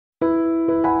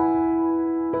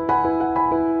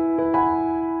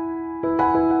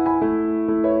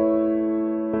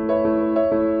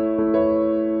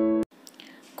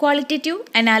Qualitative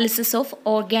analysis of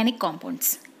organic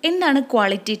compounds. എന്താണ്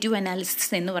qualitative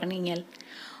analysis എന്ന് പറഞ്ഞു കഴിഞ്ഞാൽ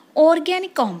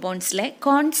ഓർഗാനിക് കോമ്പൗണ്ട്സിലെ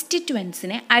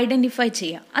കോൺസ്റ്റിറ്റ്യുവൻസിനെ ഐഡൻറ്റിഫൈ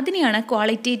ചെയ്യുക. അതിനെയാണ്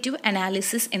ക്വാളിറ്റേറ്റീവ്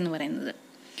അനാലിസിസ് എന്ന് പറയുന്നത്.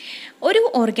 ഒരു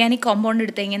ഓർഗാനിക് കോമ്പൗണ്ട്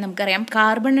എടുത്തു കഴിഞ്ഞാൽ നമുക്കറിയാം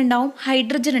കാർബൺ ഉണ്ടാവും,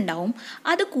 ഹൈഡ്രജൻ ഉണ്ടാവും,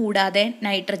 അതുകൂടാതെ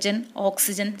nitrogen,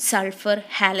 oxygen, sulphur,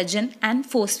 halogen and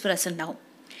phosphorus ഉണ്ടാവും.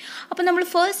 അപ്പോൾ നമ്മൾ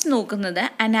ഫസ്റ്റ് നോക്കുന്നത്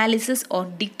analysis or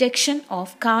detection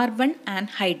of carbon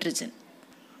and hydrogen.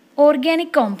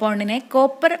 Organic കോമ്പൗണ്ടിനെ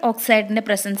copper ഓക്സൈഡിൻ്റെ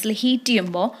പ്രസൻസിൽ heat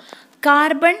ചെയ്യുമ്പോൾ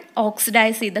കാർബൺ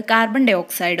ഓക്സിഡൈസ് ചെയ്ത് carbon dye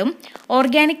ഓക്സൈഡും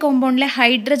organic കോമ്പൗണ്ടിലെ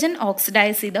hydrogen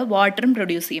oxidise ചെയ്ത് വാട്ടറും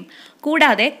പ്രൊഡ്യൂസ് ചെയ്യും.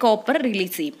 കൂടാതെ കോപ്പർ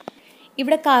റിലീസ് ചെയ്യും.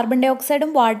 ഇവിടെ കാർബൺ ഡൈ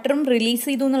ഓക്സൈഡും വാട്ടറും റിലീസ്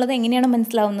ചെയ്തു എന്നുള്ളത് എങ്ങനെയാണ്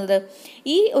മനസ്സിലാവുന്നത്?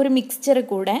 ഈ ഒരു മിക്സ്ചറിൽ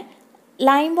കൂടെ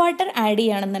ലൈം വാട്ടർ ആഡ്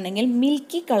ചെയ്യുകയാണെന്നുണ്ടെങ്കിൽ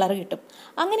മിൽക്കി കളർ കിട്ടും.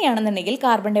 അങ്ങനെയാണെന്നുണ്ടെങ്കിൽ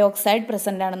കാർബൺ ഡൈ ഓക്സൈഡ്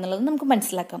പ്രസൻ്റ് ആണെന്നുള്ളത് നമുക്ക്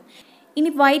മനസ്സിലാക്കാം. ഇനി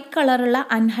വൈറ്റ് കളറുള്ള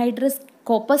അൺഹൈഡ്രസ്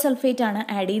കോപ്പർ സൾഫേറ്റ് ആണ്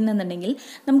ആഡ് ചെയ്യുന്നതെന്നുണ്ടെങ്കിൽ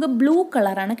നമുക്ക് ബ്ലൂ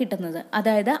കളറാണ് കിട്ടുന്നത്.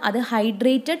 അതായത് അത്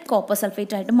ഹൈഡ്രേറ്റഡ് കോപ്പർ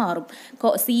സൾഫേറ്റ് ആയിട്ട് മാറും.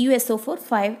 CuSO4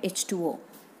 5H2O.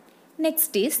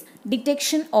 Next is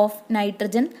detection of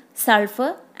nitrogen,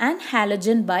 sulphur and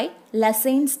halogen by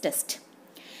ലസൈൻസ് test.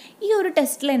 ഈ ഒരു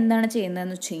ടെസ്റ്റിൽ എന്താണ്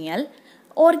ചെയ്യുന്നതെന്ന് വെച്ച് കഴിഞ്ഞാൽ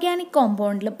ഓർഗാനിക്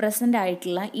കോമ്പൗണ്ടിൽ പ്രസൻ്റ്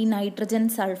ആയിട്ടുള്ള ഈ നൈട്രജൻ,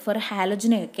 സൾഫർ,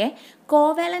 ഹാലജനെയൊക്കെ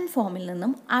കോവാലന്റ് ഫോമിൽ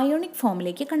നിന്നും അയോണിക്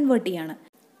ഫോമിലേക്ക് കൺവേർട്ട് ചെയ്യാണ്.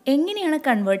 എങ്ങനെയാണ്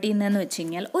കൺവേർട്ട് ചെയ്യുന്നതെന്ന് വെച്ച്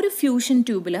കഴിഞ്ഞാൽ ഒരു ഫ്യൂഷൻ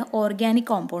ട്യൂബിൽ ഓർഗാനിക്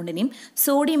കോമ്പൗണ്ടിനെയും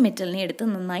സോഡിയം മെറ്റലിനെയും എടുത്ത്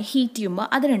നന്നായി ഹീറ്റ് ചെയ്യുമ്പോൾ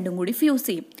അത് രണ്ടും കൂടി ഫ്യൂസ്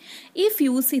ചെയ്യും. ഈ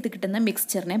ഫ്യൂസ് ചെയ്ത് കിട്ടുന്ന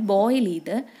മിക്സ്ചറിനെ ബോയിൽ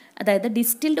ചെയ്ത്, അതായത്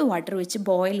ഡിസ്റ്റിൽഡ് വാട്ടർ വെച്ച്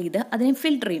ബോയിൽ ചെയ്ത് അതിനെ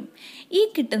ഫിൽട്ടർ ചെയ്യും. ഈ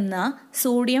കിട്ടുന്ന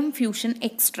സോഡിയം ഫ്യൂഷൻ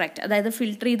എക്സ്ട്രാക്റ്റ്, അതായത്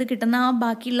ഫിൽട്ടർ ചെയ്ത് കിട്ടുന്ന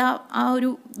ബാക്കിയുള്ള ആ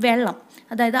ഒരു വെള്ളം,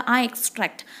 അതായത് ആ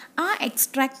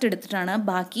എക്സ്ട്രാക്റ്റ് എടുത്തിട്ടാണ്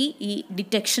ബാക്കി ഈ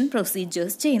ഡിറ്റക്ഷൻ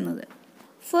പ്രൊസീജിയേഴ്സ് ചെയ്യുന്നത്.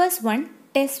 First one,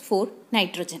 test for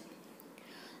nitrogen.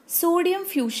 Sodium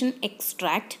fusion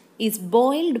extract is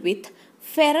boiled with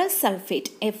ferrous sulfate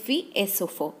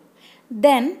FeSO4,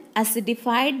 then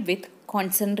acidified with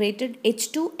concentrated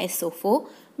H2SO4.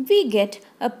 We get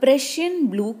a Prussian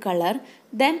blue color,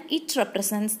 then it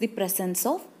represents the presence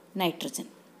of nitrogen.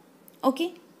 Okay?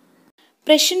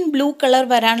 Prussian blue color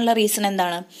വരാനുള്ള reason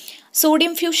എന്താണ്?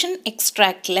 Sodium fusion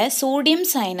എക്സ്ട്രാക്റ്റിലെ sodium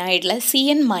സയനൈഡിലെ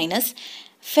CN-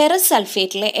 ferrous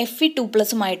സൾഫേറ്റിലെ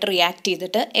Fe2+ഉമായിട്ട് react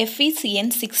ചെയ്തിട്ട്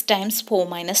FeCN6 times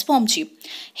 4- form ചെയ്യും.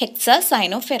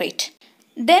 ഹെക്സാസൈനോഫെറേറ്റ്.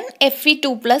 Then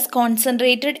Fe2+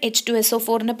 concentrated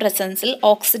H2SO4ൻ്റെ പ്രസൻസിൽ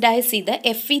oxidise ചെയ്ത്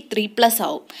Fe3+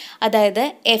 ആവും. അതായത്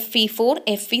Fe4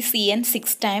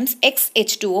 FeCN6 times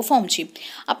XH2O form ചെയ്യും.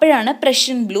 അപ്പോഴാണ്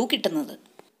Prussian blue കിട്ടുന്നത്.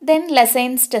 Then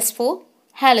ലസൈൻസ് test for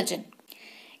halogen.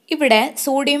 ഇവിടെ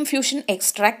sodium fusion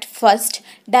extract first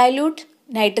dilute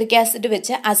nitric acid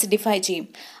വെച്ച് ആസിഡിഫൈ ചെയ്യും.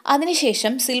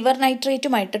 അതിനുശേഷം സിൽവർ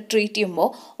നൈട്രേറ്റുമായിട്ട് ട്രീറ്റ് ചെയ്യുമ്പോൾ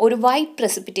ഒരു വൈറ്റ്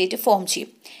പ്രസിപ്പിറ്റേറ്റ് ഫോം ചെയ്യും.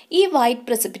 ഈ white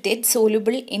precipitate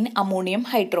soluble in ammonium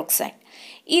hydroxide.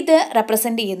 ഇത്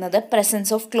റെപ്രസെൻ്റ് ചെയ്യുന്നത്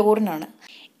പ്രസൻസ് ഓഫ് ക്ലോറിൻ ആണ്.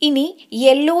 ഇനി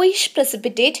yellowish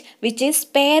precipitate which is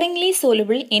sparingly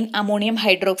soluble in ammonium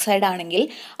hydroxide ആണെങ്കിൽ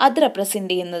അത്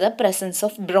റെപ്രസെൻ്റ് ചെയ്യുന്നത് പ്രസൻസ്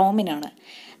ഓഫ് ബ്രോമിൻ ആണ്.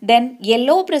 Then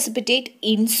yellow precipitate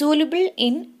insoluble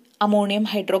in ammonium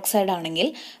hydroxide ആണെങ്കിൽ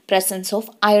പ്രസൻസ് ഓഫ്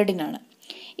അയോഡിൻ ആണ്.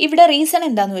 ഇവിടെ റീസൺ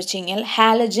എന്താണെന്ന് വെച്ച് കഴിഞ്ഞാൽ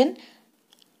ഹാലജൻ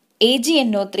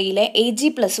AgNO3യിലെ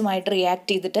Ag+ഉമായിട്ട് റിയാക്ട്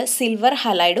ചെയ്തിട്ട് സിൽവർ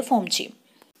ഹലൈഡ് ഫോം ചെയ്യും.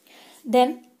 Then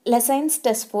ലസൈൻസ്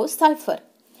test for sulphur.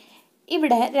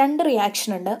 ഇവിടെ രണ്ട്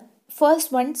റിയാക്ഷൻ ഉണ്ട്.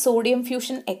 First one, sodium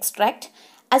fusion extract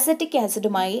acetic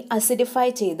ആസിഡുമായി acidify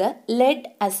ചെയ്ത് ലെഡ്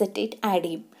അസറ്റേറ്റ് ആഡ്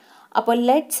ചെയ്യും. അപ്പോൾ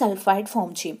ലെഡ് സൾഫൈഡ്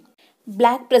ഫോം ചെയ്യും.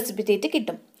 ബ്ലാക്ക് പ്രസിപ്പിറ്റേറ്റ്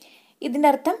കിട്ടും. ഇതിൻ്റെ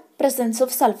അർത്ഥം പ്രസൻസ്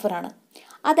ഓഫ് സൾഫർ ആണ്.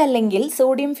 അതല്ലെങ്കിൽ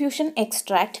sodium fusion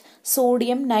extract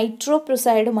sodium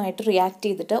നൈട്രോപ്രൊസൈഡുമായിട്ട് react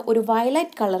ചെയ്തിട്ട് ഒരു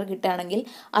വയലറ്റ് കളർ കിട്ടുകയാണെങ്കിൽ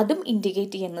അതും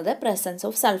ഇൻഡിക്കേറ്റ് ചെയ്യുന്നത് പ്രസൻസ്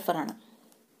ഓഫ് സൾഫർ ആണ്.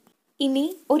 ഇനി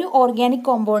ഒരു ഓർഗാനിക്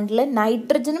കോമ്പൗണ്ടിൽ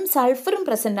നൈട്രജനും സൾഫറും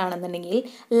പ്രസൻ്റ് ആണെന്നുണ്ടെങ്കിൽ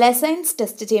ലസൈൻസ്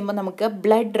ടെസ്റ്റ് ചെയ്യുമ്പോൾ നമുക്ക്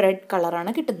ബ്ലഡ് റെഡ്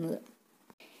കളറാണ് കിട്ടുന്നത്.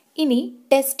 ഇനി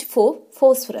test for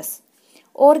phosphorus.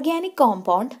 Organic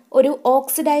compound ഒരു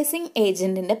ഓക്സിഡൈസിങ്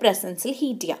ഏജൻറ്റിൻ്റെ പ്രസൻസിൽ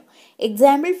ഹീറ്റ് ചെയ്യാം.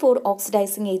 Example for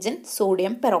oxidising agent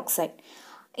sodium peroxide.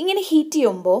 ഇങ്ങനെ ഹീറ്റ്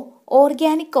ചെയ്യുമ്പോൾ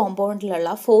ഓർഗാനിക് കോമ്പൗണ്ടിലുള്ള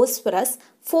ഫോസ്ഫറസ്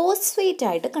ഫോസ്ഫേറ്റ്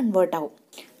ആയിട്ട് കൺവേർട്ട് ആവും.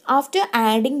 After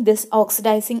adding this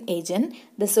oxidising agent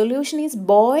the solution is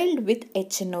boiled with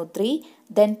HNO3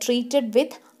 then treated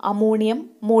with ammonium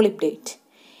molybdate.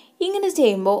 ഇങ്ങനെ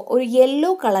ചെയ്യുമ്പോൾ ഒരു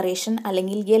yellow colouration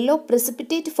അല്ലെങ്കിൽ yellow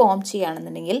precipitate form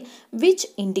ചെയ്യുകയാണെന്നുണ്ടെങ്കിൽ which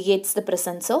indicates the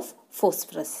presence of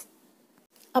phosphorus.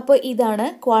 അപ്പോൾ ഇതാണ്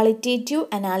qualitative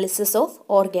analysis of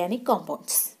organic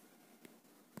compounds.